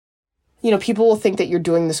people will think that you're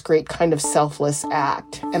doing this great kind of selfless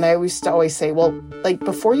act. And I always say, well, like,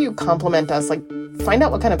 before you compliment us, like, find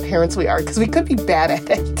out what kind of parents we are, because we could be bad at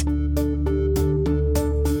it.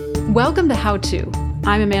 Welcome to How To.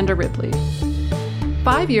 I'm Amanda Ripley.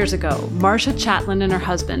 5 years ago, Marcia Chatelain and her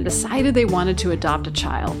husband decided they wanted to adopt a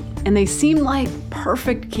child, and they seemed like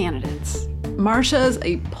perfect candidates. Marcia's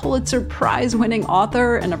a Pulitzer Prize-winning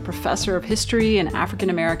author and a professor of history and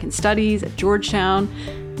African American studies at Georgetown.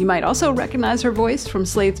 You might also recognize her voice from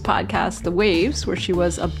Slate's podcast, The Waves, where she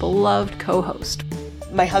was a beloved co-host.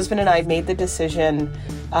 My husband and I made the decision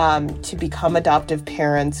to become adoptive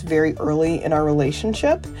parents very early in our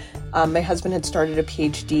relationship. My husband had started a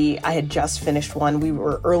PhD. I had just finished one. We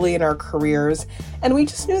were early in our careers, and we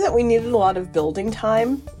just knew that we needed a lot of building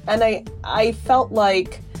time. And I felt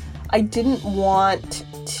like I didn't want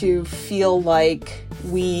to feel like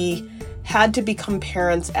we had to become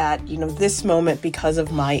parents at, this moment because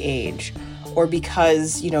of my age, or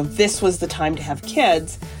because, this was the time to have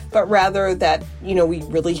kids, but rather that, we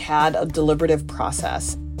really had a deliberative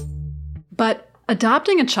process. But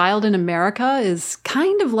adopting a child in America is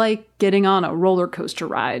kind of like getting on a roller coaster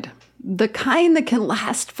ride. The kind that can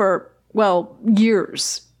last for,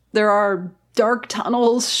 years. There are dark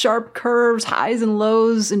tunnels, sharp curves, highs and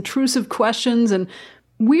lows, intrusive questions, and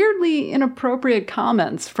weirdly inappropriate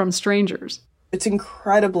comments from strangers. It's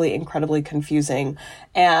incredibly, incredibly confusing.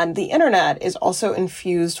 And the internet is also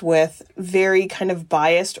infused with very kind of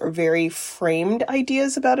biased or very framed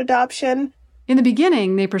ideas about adoption. In the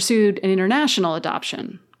beginning, they pursued an international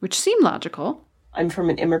adoption, which seemed logical. I'm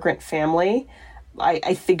from an immigrant family.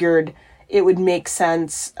 I figured it would make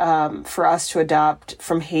sense for us to adopt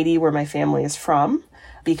from Haiti, where my family is from,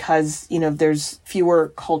 because, there's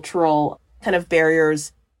fewer cultural kind of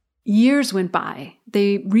barriers. Years went by.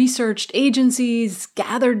 They researched agencies,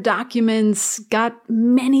 gathered documents, got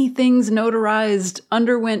many things notarized,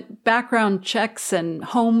 underwent background checks and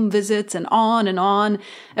home visits, and on and on.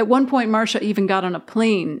 At one point, Marcia even got on a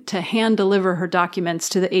plane to hand deliver her documents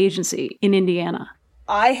to the agency in Indiana.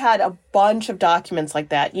 I had a bunch of documents like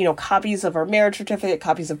that, copies of our marriage certificate,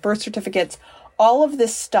 copies of birth certificates, all of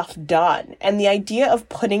this stuff done. And the idea of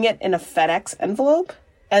putting it in a FedEx envelope.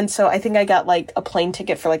 And so I think I got like a plane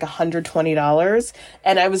ticket for like $120.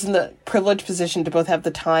 And I was in the privileged position to both have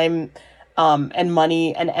the time and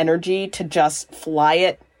money and energy to just fly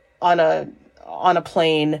it on a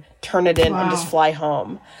plane, turn it in, and just fly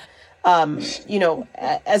home.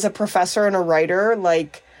 As a professor and a writer,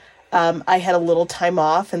 I had a little time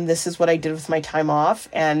off, and this is what I did with my time off.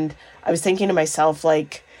 And I was thinking to myself,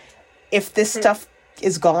 if this stuff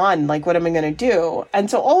is gone, what am I going to do? And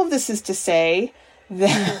so all of this is to say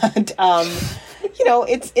that,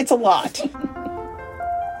 it's a lot.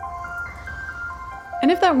 And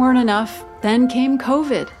if that weren't enough, then came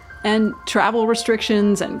COVID and travel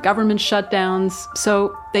restrictions and government shutdowns.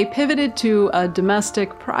 So they pivoted to a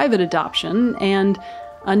domestic private adoption, and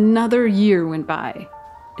another year went by.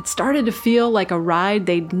 It started to feel like a ride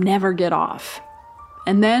they'd never get off.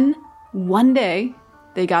 And then, one day,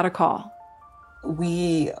 they got a call.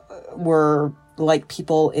 We were like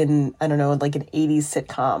people in, an 80s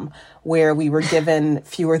sitcom, where we were given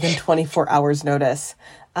fewer than 24 hours notice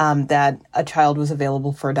that a child was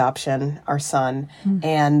available for adoption, our son.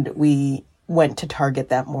 And we went to Target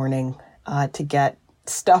that morning to get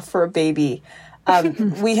stuff for a baby.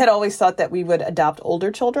 We had always thought that we would adopt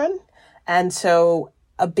older children. And so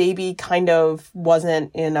a baby kind of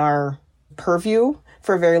wasn't in our purview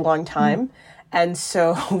for a very long time. And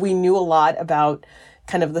so we knew a lot about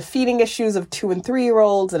kind of the feeding issues of 2 and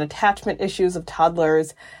 3-year-olds and attachment issues of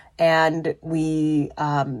toddlers. And we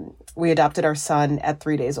adopted our son at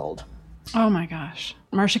 3 days old. Oh my gosh.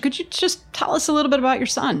 Marcia, could you just tell us a little bit about your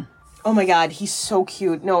son? Oh my God, he's so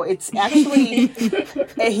cute. No, it's actually,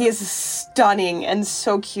 he is stunning and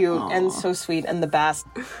so cute and so sweet and the best.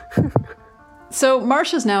 So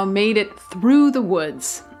Marcia's now made it through the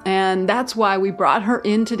woods, and that's why we brought her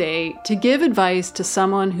in today to give advice to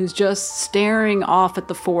someone who's just staring off at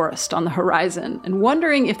the forest on the horizon and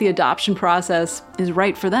wondering if the adoption process is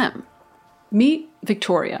right for them. Meet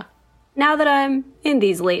Victoria. Now that I'm in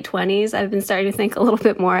these late 20s, I've been starting to think a little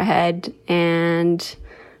bit more ahead and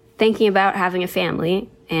thinking about having a family.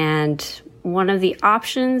 And one of the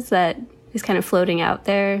options that is kind of floating out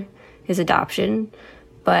there is adoption.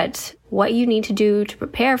 But what you need to do to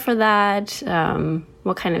prepare for that,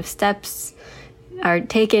 what kind of steps are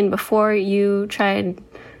taken before you try and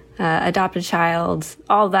adopt a child,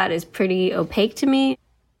 all that is pretty opaque to me.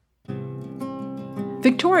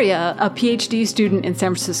 Victoria, a PhD student in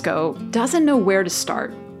San Francisco, doesn't know where to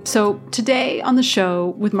start. So today on the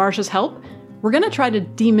show, with Marcia's help, We're going to try to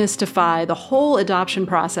demystify the whole adoption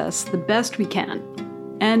process the best we can,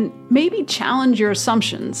 and maybe challenge your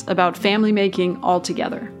assumptions about family making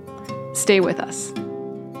altogether. Stay with us.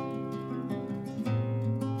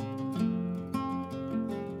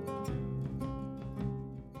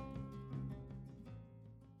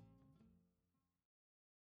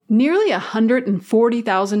 Nearly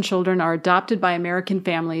 140,000 children are adopted by American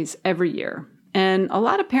families every year, and a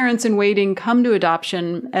lot of parents in waiting come to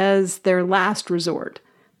adoption as their last resort.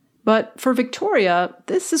 But for Victoria,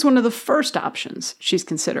 this is one of the first options she's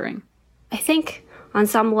considering. I think on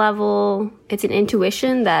some level, it's an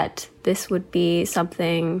intuition that this would be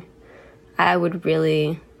something I would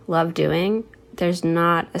really love doing. There's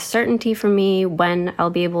not a certainty for me when I'll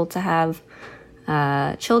be able to have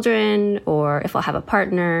children, or if I'll have a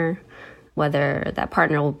partner, whether that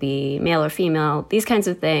partner will be male or female. These kinds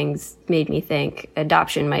of things made me think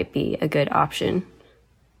adoption might be a good option.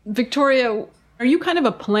 Victoria, are you kind of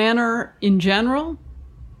a planner in general?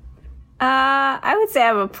 I would say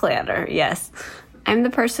I'm a planner, yes. I'm the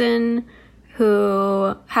person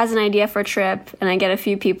who has an idea for a trip, and I get a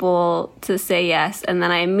few people to say yes, and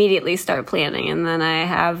then I immediately start planning, and then I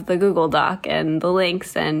have the Google Doc and the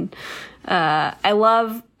links, and I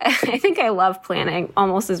think I love planning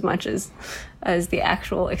almost as much as the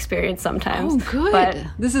actual experience sometimes. Oh, good.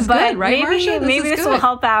 This is good, right, Marcia? Maybe this will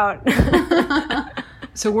help out.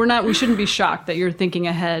 So we shouldn't be shocked that you're thinking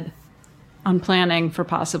ahead on planning for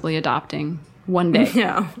possibly adopting one day.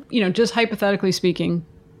 No. Just hypothetically speaking,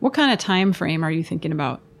 what kind of time frame are you thinking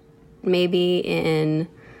about? Maybe in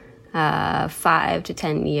 5 to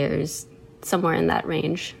 10 years, somewhere in that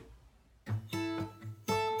range.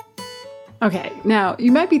 Okay, now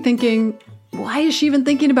you might be thinking, why is she even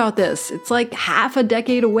thinking about this? It's like half a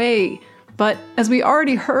decade away. But as we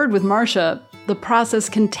already heard with Marcia, the process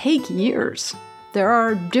can take years. There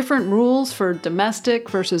are different rules for domestic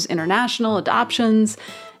versus international adoptions,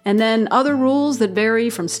 and then other rules that vary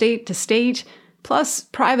from state to state. Plus,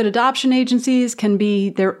 private adoption agencies can be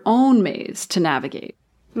their own maze to navigate.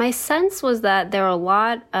 My sense was that there are a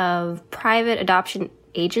lot of private adoption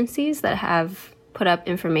agencies that have put up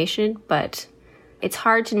information, but it's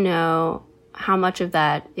hard to know how much of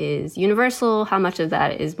that is universal, how much of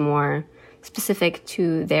that is more specific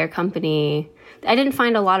to their company. I didn't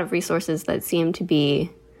find a lot of resources that seemed to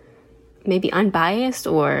be maybe unbiased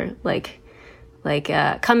or like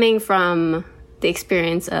coming from the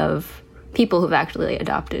experience of people who've actually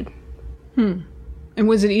adopted. And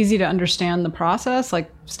was it easy to understand the process?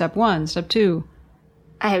 Like step 1, step 2?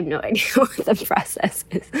 I have no idea what the process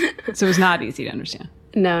is. So it's not easy to understand.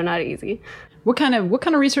 No, not easy. What kind of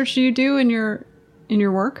research do you do in your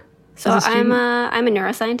work? So I'm a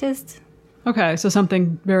neuroscientist. Okay, so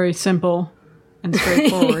something very simple and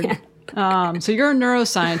straightforward. Yeah. So you're a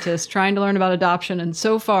neuroscientist trying to learn about adoption, and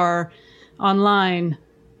so far online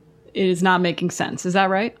it is not making sense. Is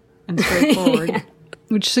that right? And straightforward. Yeah.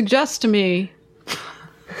 Which suggests to me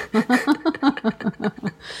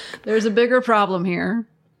there's a bigger problem here.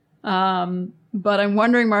 But I'm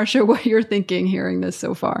wondering, Marcia, what you're thinking hearing this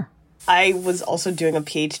so far. I was also doing a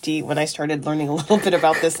PhD when I started learning a little bit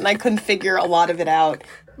about this, and I couldn't figure a lot of it out.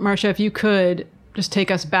 Marcia, if you could just take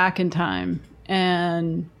us back in time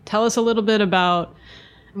and tell us a little bit about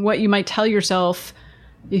what you might tell yourself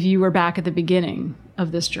if you were back at the beginning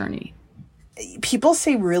of this journey. People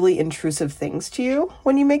say really intrusive things to you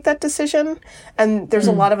when you make that decision. And there's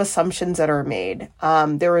a lot of assumptions that are made.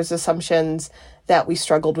 There was assumptions that we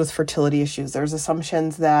struggled with fertility issues. There's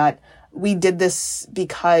assumptions that we did this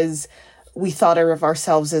because we thought of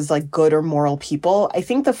ourselves as like good or moral people. I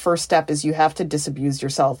think the first step is you have to disabuse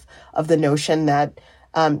yourself of the notion that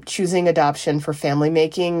choosing adoption for family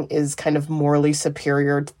making is kind of morally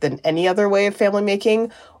superior than any other way of family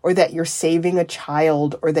making, or that you're saving a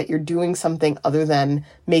child, or that you're doing something other than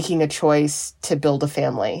making a choice to build a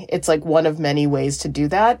family. It's like one of many ways to do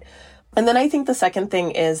that. And then I think the second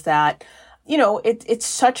thing is that, it's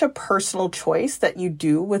such a personal choice that you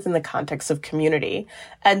do within the context of community.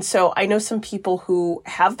 And so I know some people who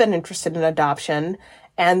have been interested in adoption,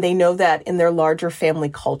 and they know that in their larger family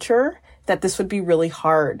culture, that this would be really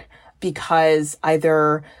hard because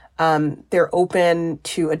either they're open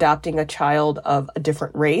to adopting a child of a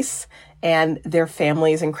different race and their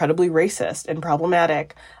family is incredibly racist and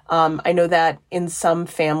problematic. I know that in some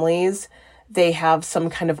families, they have some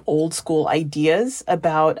kind of old school ideas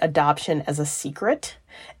about adoption as a secret.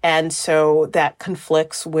 And so that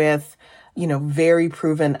conflicts with, very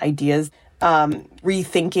proven ideas.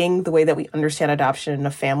 Rethinking the way that we understand adoption in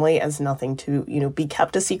a family as nothing to, be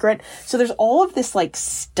kept a secret. So there's all of this like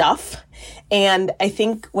stuff. And I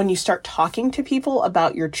think when you start talking to people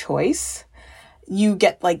about your choice, you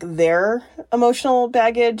get like their emotional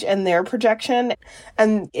baggage and their projection,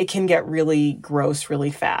 and it can get really gross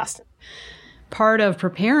really fast. Part of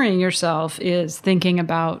preparing yourself is thinking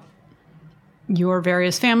about your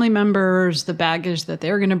various family members, the baggage that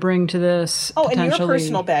they're going to bring to this. Oh, and your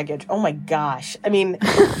personal baggage. Oh my gosh. I mean,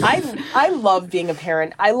 I love being a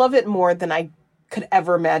parent. I love it more than I could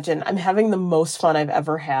ever imagine. I'm having the most fun I've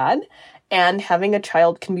ever had. And having a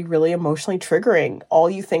child can be really emotionally triggering. All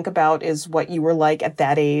you think about is what you were like at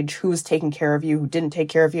that age, who was taking care of you, who didn't take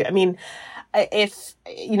care of you. I mean, if,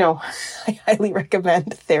 I highly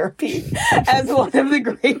recommend therapy as one of the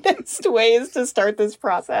greatest ways to start this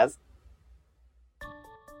process.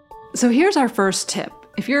 So here's our first tip.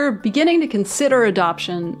 If you're beginning to consider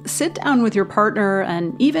adoption, sit down with your partner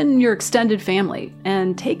and even your extended family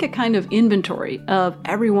and take a kind of inventory of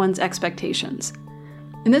everyone's expectations.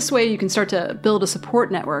 In this way, you can start to build a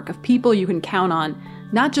support network of people you can count on,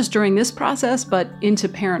 not just during this process, but into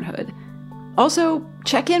parenthood. Also,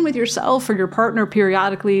 check in with yourself or your partner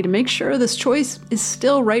periodically to make sure this choice is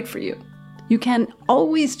still right for you. You can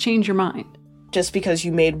always change your mind. Just because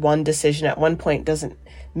you made one decision at one point doesn't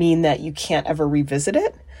mean that you can't ever revisit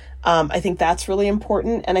it. I think that's really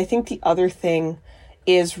important. And I think the other thing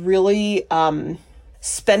is really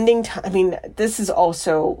spending time. I mean, this is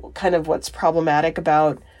also kind of what's problematic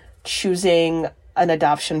about choosing an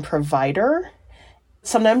adoption provider.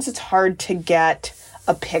 Sometimes it's hard to get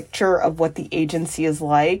a picture of what the agency is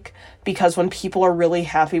like, because when people are really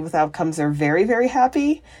happy with outcomes, they're very, very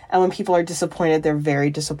happy. And when people are disappointed, they're very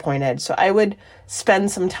disappointed. So I would spend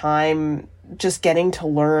some time just getting to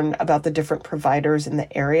learn about the different providers in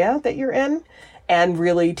the area that you're in and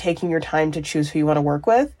really taking your time to choose who you want to work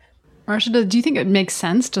with. Marsha, do you think it makes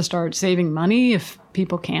sense to start saving money if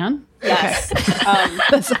people can? Yes. Okay.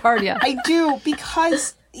 That's hard, yeah. I do,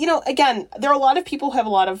 because, again, there are a lot of people who have a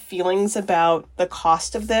lot of feelings about the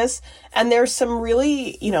cost of this. And there's some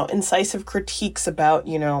really, incisive critiques about,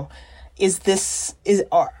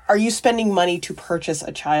 are you spending money to purchase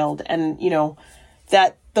a child? And,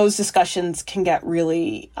 that those discussions can get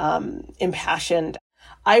really impassioned.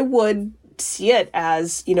 I would see it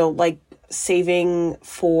as, like saving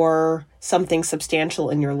for something substantial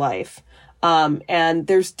in your life. And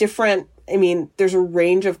there's there's a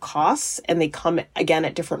range of costs, and they come again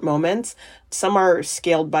at different moments. Some are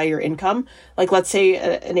scaled by your income. Like, let's say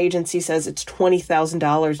an agency says it's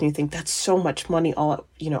 $20,000 and you think that's so much money all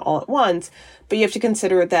at once. But you have to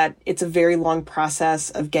consider that it's a very long process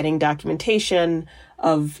of getting documentation,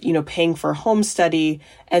 of, paying for a home study.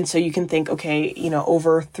 And so you can think, okay,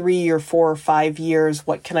 over 3 or 4 or 5 years,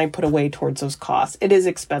 what can I put away towards those costs? It is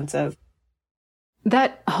expensive.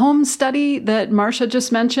 That home study that Marsha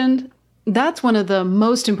just mentioned, that's one of the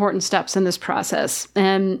most important steps in this process.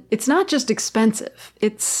 And it's not just expensive,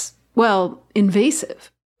 it's,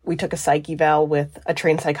 invasive. We took a psych eval with a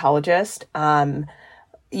trained psychologist.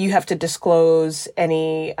 You have to disclose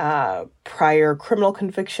any prior criminal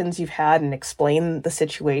convictions you've had and explain the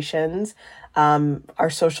situations. Our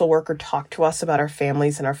social worker talked to us about our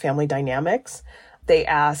families and our family dynamics. They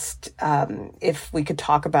asked if we could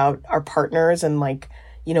talk about our partners and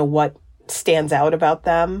what stands out about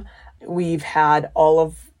them. We've had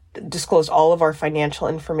disclosed all of our financial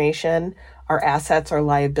information, our assets, our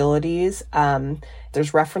liabilities.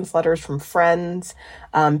 There's reference letters from friends,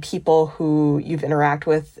 people who you've interacted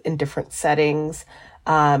with in different settings,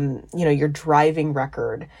 your driving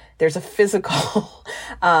record. There's a physical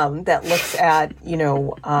that looks at,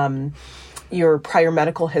 your prior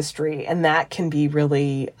medical history, and that can be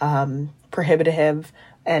really prohibitive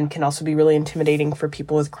and can also be really intimidating for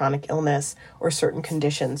people with chronic illness or certain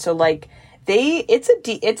conditions. So it's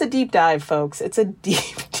a deep dive, folks. It's a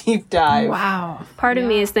deep dive. Wow. Part of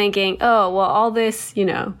me is thinking, all this,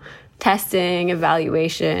 testing,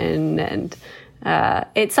 evaluation, and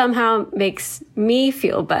it somehow makes me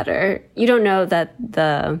feel better. You don't know that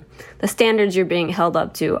the standards you're being held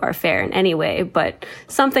up to are fair in any way, but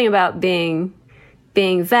something about being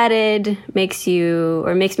vetted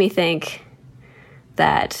makes me think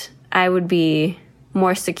that I would be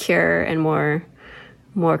more secure and more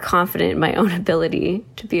confident in my own ability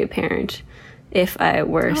to be a parent if I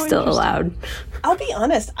were still allowed. I'll be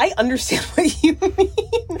honest, I understand what you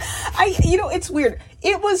mean. It's weird.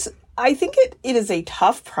 I think it is a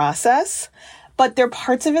tough process, but there are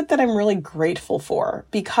parts of it that I'm really grateful for,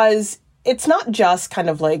 because it's not just kind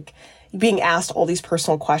of like being asked all these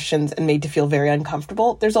personal questions and made to feel very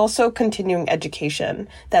uncomfortable. There's also continuing education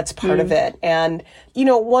that's part of it. And,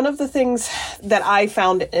 one of the things that I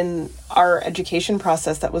found in our education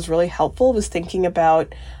process that was really helpful was thinking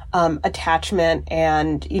about attachment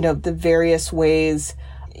and, the various ways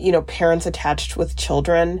parents attached with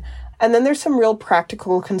children. And then there's some real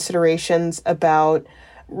practical considerations about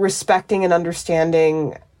respecting and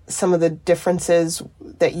understanding some of the differences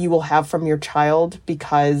that you will have from your child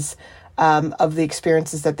because of the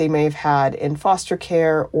experiences that they may have had in foster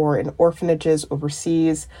care or in orphanages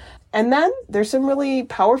overseas. And then there's some really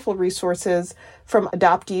powerful resources from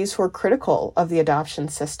adoptees who are critical of the adoption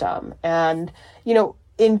system. And,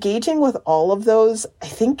 engaging with all of those, I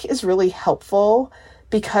think, is really helpful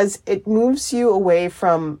because it moves you away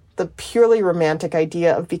from the purely romantic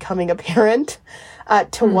idea of becoming a parent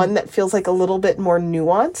to one that feels like a little bit more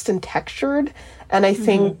nuanced and textured. And I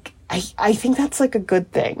think I think that's like a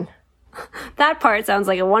good thing. That part sounds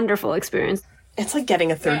like a wonderful experience. It's like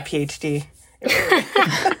getting a third PhD.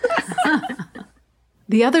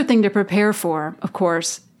 The other thing to prepare for, of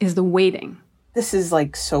course, is the waiting. This is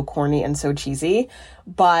like so corny and so cheesy,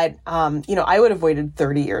 but, I would have waited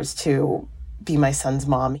 30 years to be my son's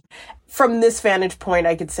mom. From this vantage point,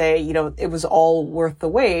 I could say, it was all worth the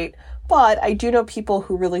wait, but I do know people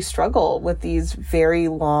who really struggle with these very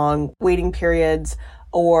long waiting periods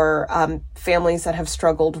or families that have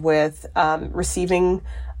struggled with receiving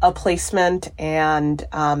a placement and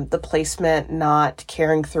the placement not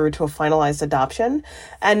carrying through to a finalized adoption.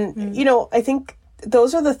 And, I think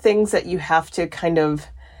those are the things that you have to kind of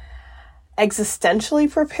existentially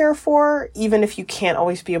prepare for, even if you can't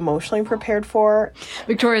always be emotionally prepared for.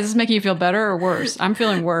 Victoria, is this making you feel better or worse? I'm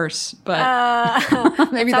feeling worse, but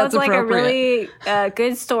maybe that's appropriate. Sounds like a really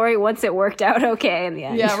good story once it worked out okay in the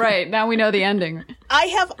end. Yeah, right. Now we know the ending. I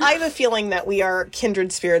have a feeling that we are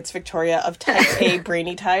kindred spirits, Victoria, of type A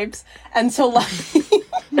brainy types. And so,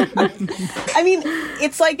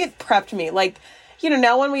 it's like it prepped me. Like,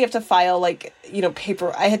 now when we have to file,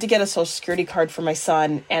 paper, I had to get a Social Security card for my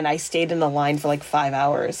son, and I stayed in the line for 5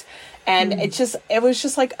 hours. And it was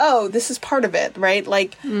just like, oh, this is part of it, right?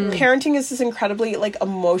 Parenting is this incredibly,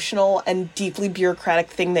 emotional and deeply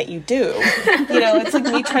bureaucratic thing that you do. It's like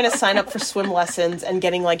me trying to sign up for swim lessons and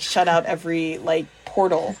getting, shut out every,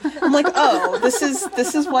 portal. I'm like, oh, this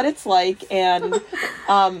is what it's like, and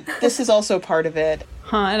this is also part of it.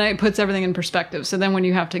 And it puts everything in perspective. So then when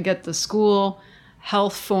you have to get the school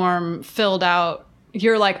health form filled out,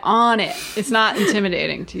 you're on it. It's not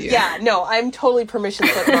intimidating to you. Yeah, no, I'm totally permission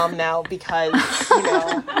slip mom now because,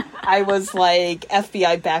 I was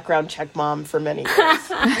FBI background check mom for many years.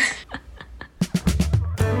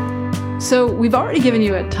 So we've already given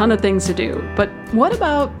you a ton of things to do, but what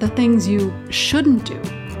about the things you shouldn't do?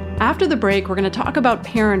 After the break, we're going to talk about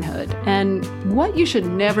parenthood and what you should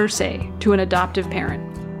never say to an adoptive parent.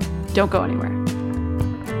 Don't go anywhere.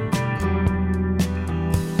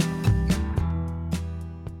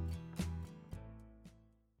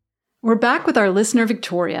 We're back with our listener,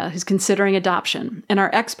 Victoria, who's considering adoption, and our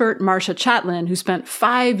expert, Marcia Chatelain, who spent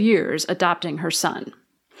 5 years adopting her son.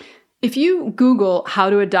 If you Google how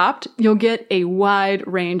to adopt, you'll get a wide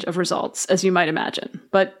range of results, as you might imagine.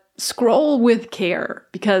 But scroll with care,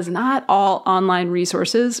 because not all online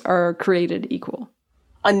resources are created equal.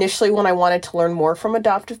 Initially, when I wanted to learn more from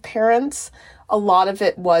adoptive parents, a lot of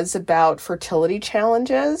it was about fertility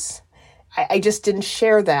challenges. I just didn't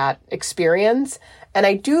share that experience. And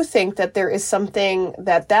I do think that there is something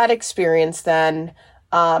that experience then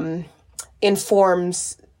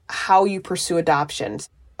informs how you pursue adoption.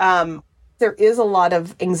 There is a lot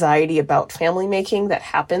of anxiety about family making that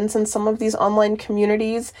happens in some of these online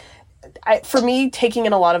communities. For me, taking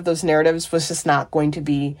in a lot of those narratives was just not going to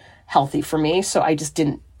be healthy for me. So I just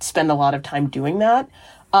didn't spend a lot of time doing that.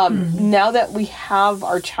 Now that we have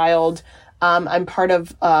our child, I'm part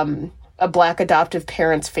of a Black adoptive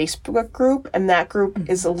parents Facebook group, and that group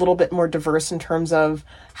is a little bit more diverse in terms of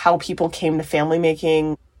how people came to family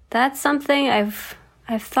making. That's something I've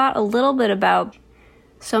thought a little bit about.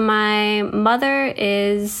 So my mother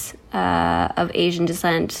is of Asian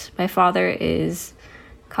descent. My father is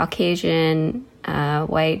Caucasian,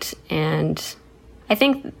 white, and I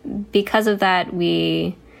think because of that,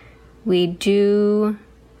 we do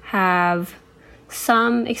have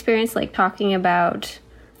some experience talking about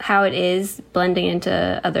how it is blending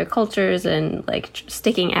into other cultures and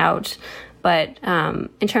sticking out. But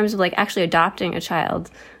in terms of actually adopting a child,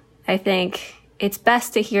 I think it's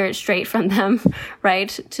best to hear it straight from them, right?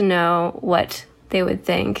 To know what they would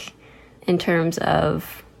think in terms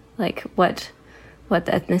of what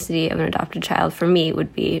the ethnicity of an adopted child for me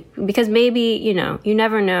would be. Because maybe, you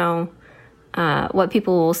never know what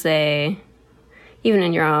people will say, even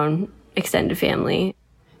in your own extended family.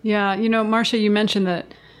 Yeah, Marcia, you mentioned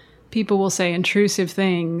that people will say intrusive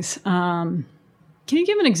things. Can you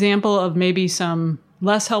give an example of maybe some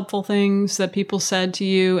less helpful things that people said to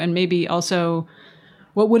you, and maybe also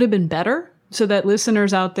what would have been better so that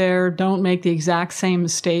listeners out there don't make the exact same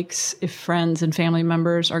mistakes if friends and family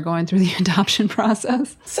members are going through the adoption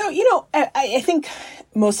process? So, I think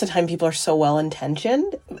most of the time people are so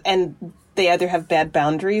well-intentioned and they either have bad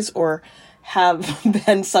boundaries or have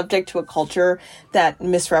been subject to a culture that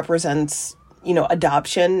misrepresents,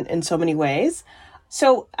 adoption in so many ways.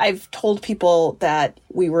 So I've told people that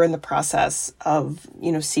we were in the process of,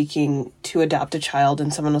 seeking to adopt a child,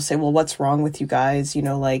 and someone will say, well, what's wrong with you guys?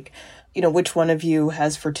 Which one of you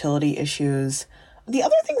has fertility issues? The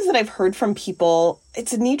other things that I've heard from people,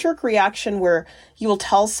 it's a knee-jerk reaction where you will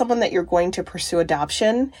tell someone that you're going to pursue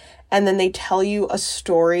adoption, and then they tell you a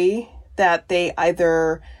story that they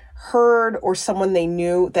either heard or someone they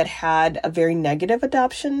knew that had a very negative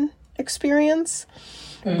adoption experience.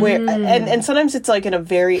 Where and sometimes it's like in a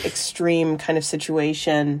very extreme kind of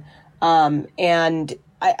situation. And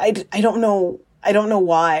I don't know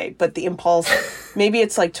why, but the impulse, maybe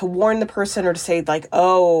it's like to warn the person or to say like,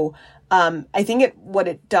 I think what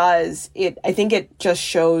it does, I think it just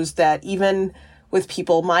shows that even with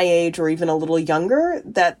people my age or even a little younger,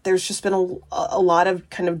 that there's just been a lot of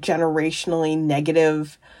kind of generationally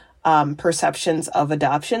negative perceptions of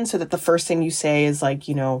adoption. So that the first thing you say is like,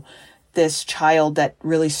 this child that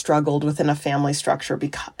really struggled within a family structure,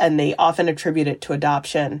 and they often attribute it to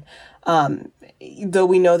adoption. Though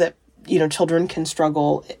we know that, children can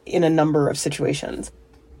struggle in a number of situations.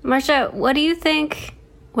 Marcia, what do you think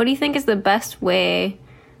is the best way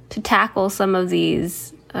to tackle some of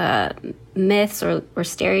these myths or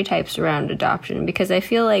stereotypes around adoption? Because I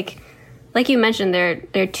feel like you mentioned, there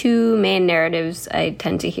are two main narratives I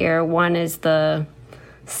tend to hear. One is the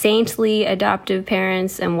saintly adoptive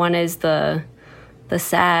parents, and one is the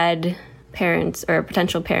sad parents or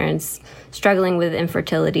potential parents struggling with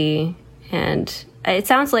infertility. And it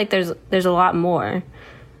sounds like there's a lot more.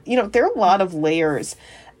 There are a lot of layers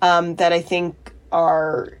that I think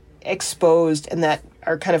are exposed and that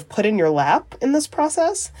are kind of put in your lap in this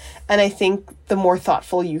process. And I think the more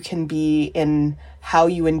thoughtful you can be in how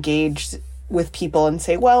you engage with people and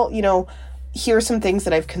say, well, here are some things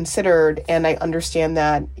that I've considered, and I understand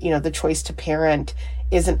that, the choice to parent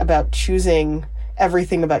isn't about choosing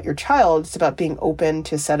everything about your child. It's about being open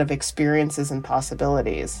to a set of experiences and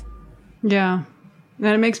possibilities. Yeah. And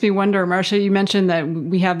it makes me wonder, Marcia, you mentioned that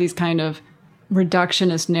we have these kind of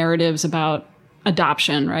reductionist narratives about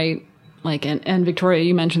adoption, right? Like, and Victoria,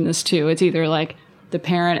 you mentioned this too. It's either like the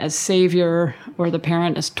parent as savior or the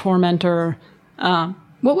parent as tormentor.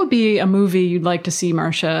 What would be a movie you'd like to see,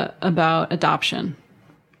 Marcia, about adoption?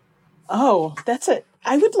 Oh,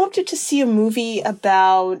 I would love to just see a movie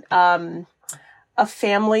about a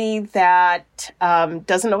family that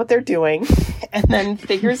doesn't know what they're doing and then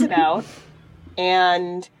figures it out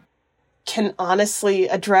and can honestly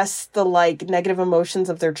address the negative emotions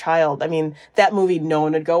of their child. I mean, that movie no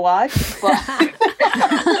one would go watch, but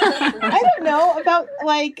I don't know about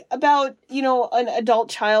an adult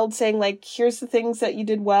child saying here's the things that you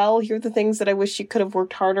did well, here are the things that I wish you could have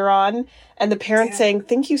worked harder on, and the parent saying,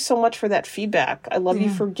 thank you so much for that feedback. I love you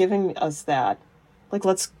for giving us that.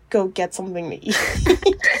 Let's go get something to eat.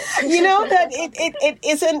 That it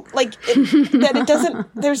isn't that it doesn't,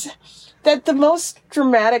 that the most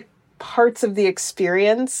dramatic parts of the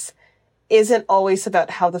experience isn't always about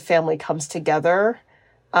how the family comes together.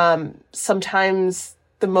 Sometimes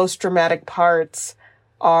the most dramatic parts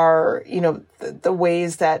are, the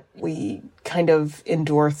ways that we kind of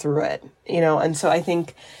endure through it, and so I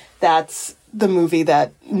think that's the movie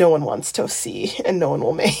that no one wants to see and no one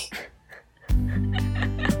will make.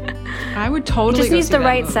 I would totally just go needs see the that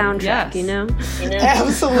right movie. soundtrack, Yes.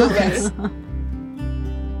 Absolutely.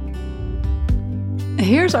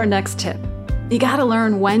 Here's our next tip. You gotta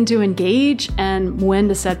learn when to engage and when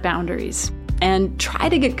to set boundaries. And try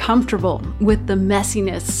to get comfortable with the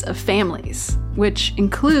messiness of families, which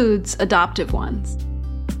includes adoptive ones.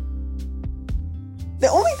 The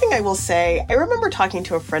only thing I will say, I remember talking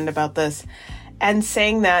to a friend about this and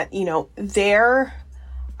saying that, there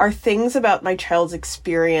are things about my child's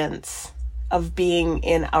experience of being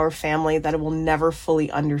in our family that I will never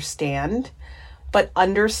fully understand, but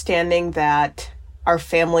understanding that our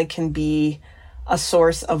family can be a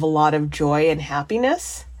source of a lot of joy and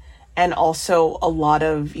happiness, and also a lot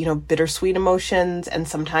of, bittersweet emotions and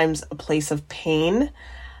sometimes a place of pain.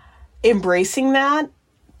 Embracing that,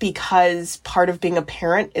 because part of being a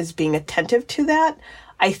parent is being attentive to that,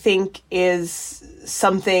 I think is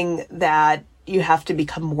something that you have to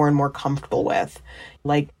become more and more comfortable with.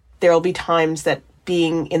 There'll be times that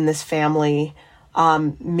being in this family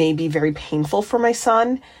may be very painful for my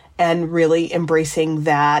son, and really embracing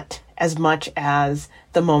that as much as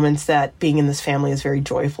the moments that being in this family is very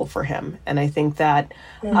joyful for him. And I think that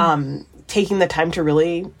taking the time to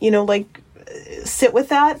really, sit with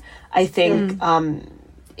that, I think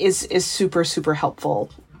is super, super helpful.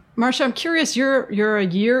 Marcia, I'm curious, you're a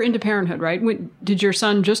year into parenthood, right? Did your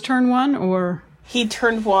son just turn 1 or? He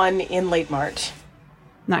turned 1 in late March.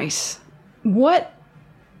 Nice. What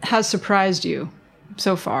has surprised you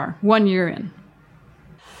so far, 1 year in?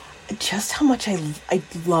 Just how much I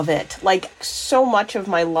love it. Like, so much of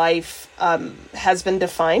my life has been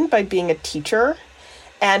defined by being a teacher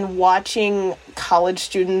and watching college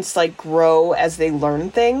students like grow as they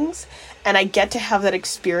learn things. And I get to have that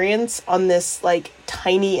experience on this like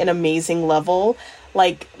tiny and amazing level.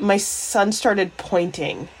 Like, my son started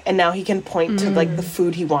pointing, and now he can point to like the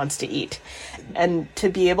food he wants to eat. And to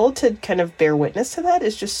be able to kind of bear witness to that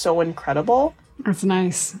is just so incredible. That's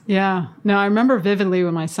nice. Yeah. No, I remember vividly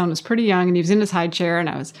when my son was pretty young and he was in his high chair and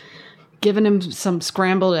I was giving him some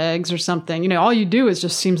scrambled eggs or something. All you do is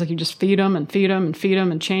just seems like you just feed him and feed him and feed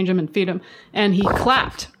him and change him and feed him. And he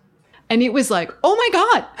clapped. And it was like, oh my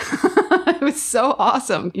God. It was so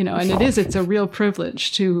awesome. And it's a real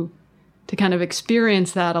privilege to kind of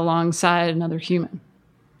experience that alongside another human.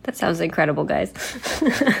 That sounds incredible, guys.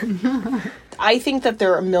 I think that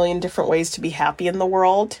there are a million different ways to be happy in the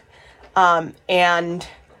world. And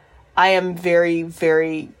I am very,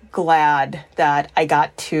 very glad that I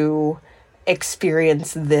got to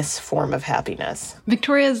experience this form of happiness.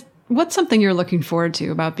 Victoria, what's something you're looking forward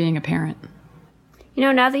to about being a parent?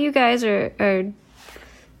 Now that you guys are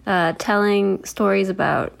telling stories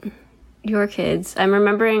about your kids, I'm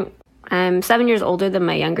remembering I'm 7 years older than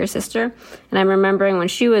my younger sister, and I'm remembering when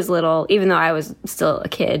she was little, even though I was still a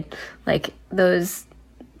kid, like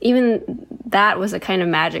even that was a kind of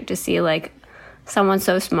magic to see like someone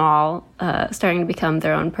so small starting to become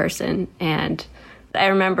their own person. And I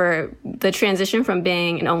remember the transition from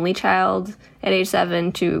being an only child at age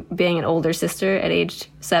 7 to being an older sister at age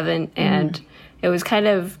 7, and it was kind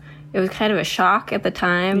of a shock at the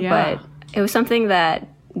time, but it was something that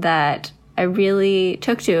I really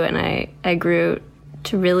took to, and I grew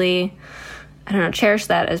to really, cherish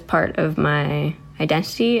that as part of my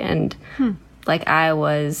identity. And like I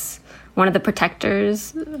was one of the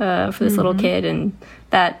protectors for this little kid, and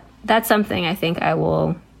that's something I think I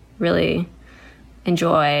will really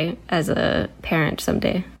enjoy as a parent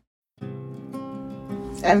someday.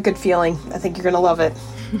 I have a good feeling. I think you're going to love it.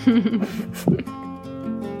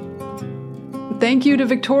 Thank you to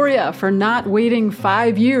Victoria for not waiting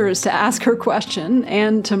 5 years to ask her question,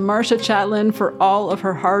 and to Marcia Chatelain for all of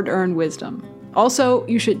her hard-earned wisdom. Also,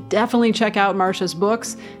 you should definitely check out Marcia's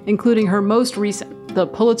books, including her most recent, the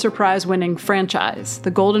Pulitzer Prize-winning franchise, The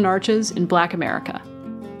Golden Arches in Black America.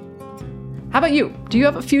 How about you? Do you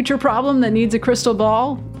have a future problem that needs a crystal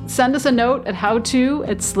ball? Send us a note at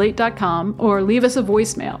howto@slate.com or leave us a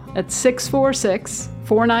voicemail at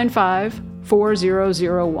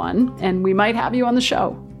 646-495-4001, and we might have you on the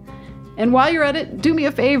show. And while you're at it, do me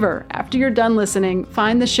a favor. After you're done listening,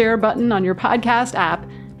 find the share button on your podcast app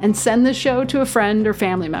and send this show to a friend or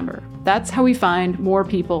family member. That's how we find more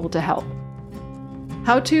people to help.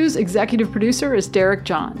 How To's executive producer is Derek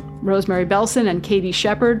John. Rosemary Belson and Katie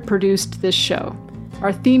Shepard produced this show.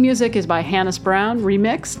 Our theme music is by Hannes Brown,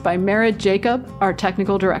 remixed by Merritt Jacob, our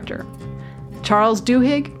technical director. Charles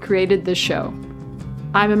Duhigg created this show.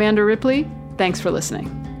 I'm Amanda Ripley. Thanks for listening.